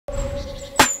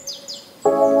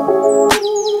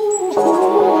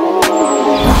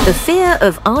The fear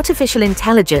of artificial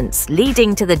intelligence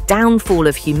leading to the downfall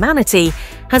of humanity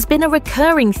has been a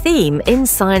recurring theme in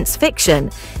science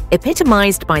fiction,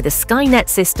 epitomized by the Skynet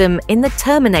system in the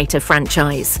Terminator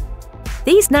franchise.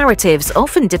 These narratives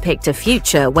often depict a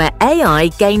future where AI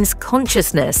gains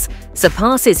consciousness,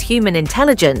 surpasses human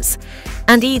intelligence,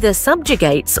 and either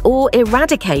subjugates or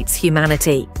eradicates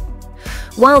humanity.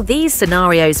 While these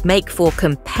scenarios make for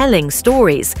compelling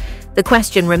stories, the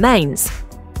question remains: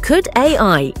 could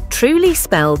AI truly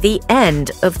spell the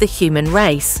end of the human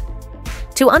race?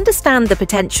 To understand the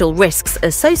potential risks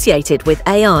associated with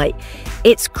AI,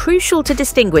 it's crucial to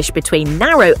distinguish between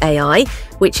narrow AI,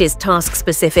 which is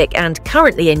task-specific and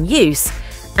currently in use,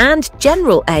 and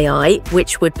general AI,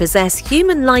 which would possess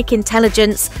human-like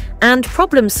intelligence and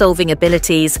problem-solving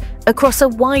abilities across a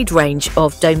wide range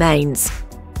of domains.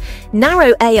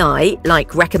 Narrow AI,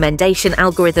 like recommendation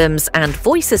algorithms and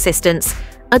voice assistants,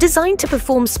 are designed to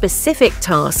perform specific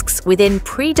tasks within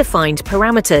predefined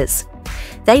parameters.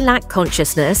 They lack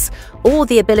consciousness or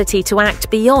the ability to act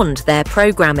beyond their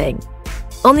programming.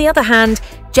 On the other hand,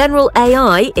 general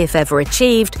AI, if ever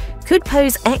achieved, could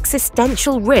pose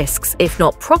existential risks if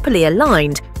not properly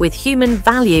aligned with human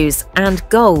values and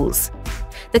goals.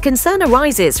 The concern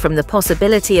arises from the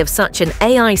possibility of such an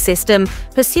AI system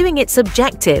pursuing its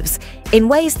objectives in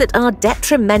ways that are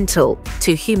detrimental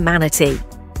to humanity.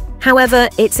 However,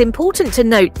 it's important to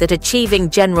note that achieving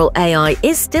general AI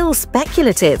is still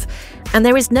speculative, and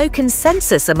there is no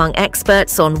consensus among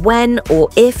experts on when or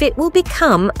if it will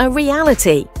become a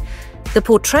reality. The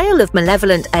portrayal of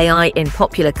malevolent AI in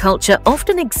popular culture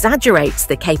often exaggerates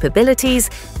the capabilities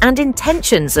and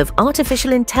intentions of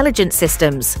artificial intelligence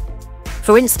systems.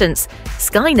 For instance,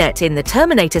 Skynet in the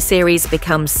Terminator series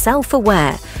becomes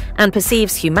self-aware and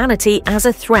perceives humanity as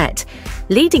a threat,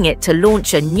 leading it to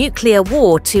launch a nuclear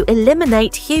war to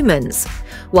eliminate humans.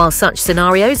 While such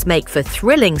scenarios make for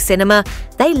thrilling cinema,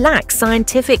 they lack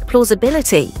scientific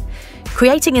plausibility.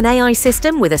 Creating an AI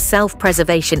system with a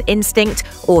self-preservation instinct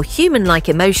or human-like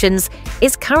emotions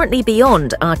is currently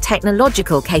beyond our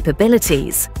technological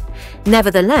capabilities.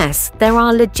 Nevertheless, there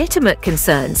are legitimate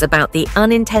concerns about the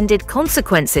unintended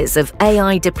consequences of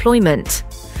AI deployment.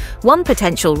 One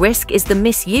potential risk is the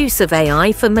misuse of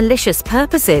AI for malicious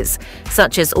purposes,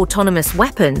 such as autonomous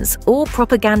weapons or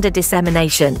propaganda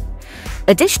dissemination.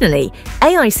 Additionally,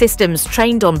 AI systems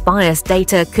trained on biased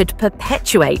data could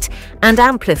perpetuate and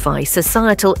amplify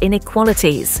societal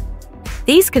inequalities.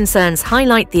 These concerns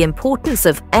highlight the importance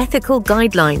of ethical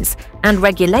guidelines and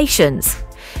regulations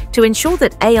to ensure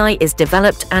that AI is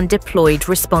developed and deployed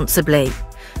responsibly.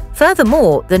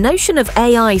 Furthermore, the notion of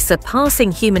AI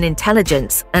surpassing human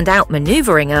intelligence and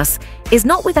outmaneuvering us is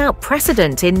not without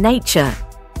precedent in nature.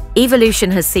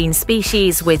 Evolution has seen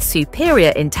species with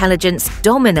superior intelligence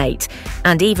dominate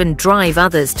and even drive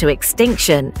others to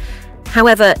extinction.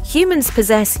 However, humans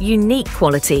possess unique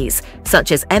qualities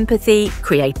such as empathy,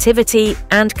 creativity,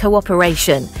 and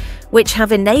cooperation, which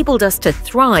have enabled us to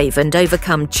thrive and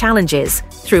overcome challenges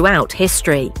throughout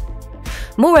history.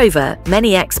 Moreover,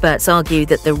 many experts argue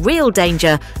that the real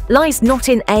danger lies not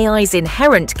in AI's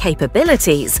inherent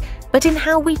capabilities, but in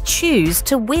how we choose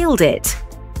to wield it.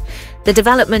 The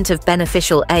development of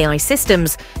beneficial AI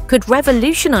systems could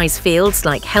revolutionize fields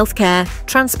like healthcare,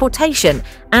 transportation,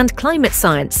 and climate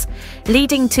science,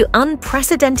 leading to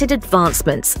unprecedented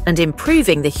advancements and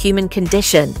improving the human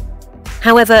condition.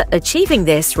 However, achieving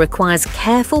this requires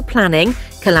careful planning,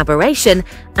 collaboration,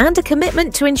 and a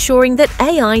commitment to ensuring that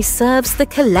AI serves the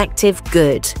collective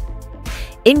good.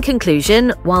 In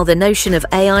conclusion, while the notion of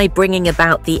AI bringing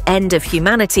about the end of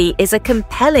humanity is a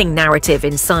compelling narrative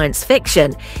in science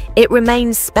fiction, it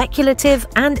remains speculative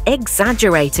and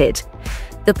exaggerated.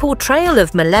 The portrayal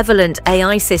of malevolent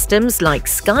AI systems like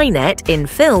Skynet in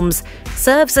films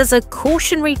serves as a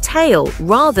cautionary tale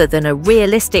rather than a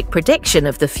realistic prediction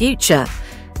of the future.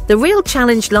 The real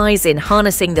challenge lies in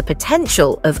harnessing the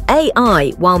potential of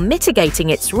AI while mitigating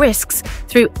its risks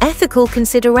through ethical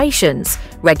considerations,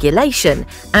 regulation,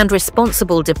 and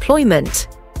responsible deployment.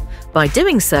 By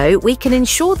doing so, we can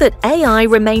ensure that AI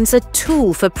remains a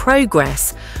tool for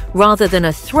progress rather than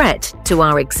a threat to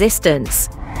our existence.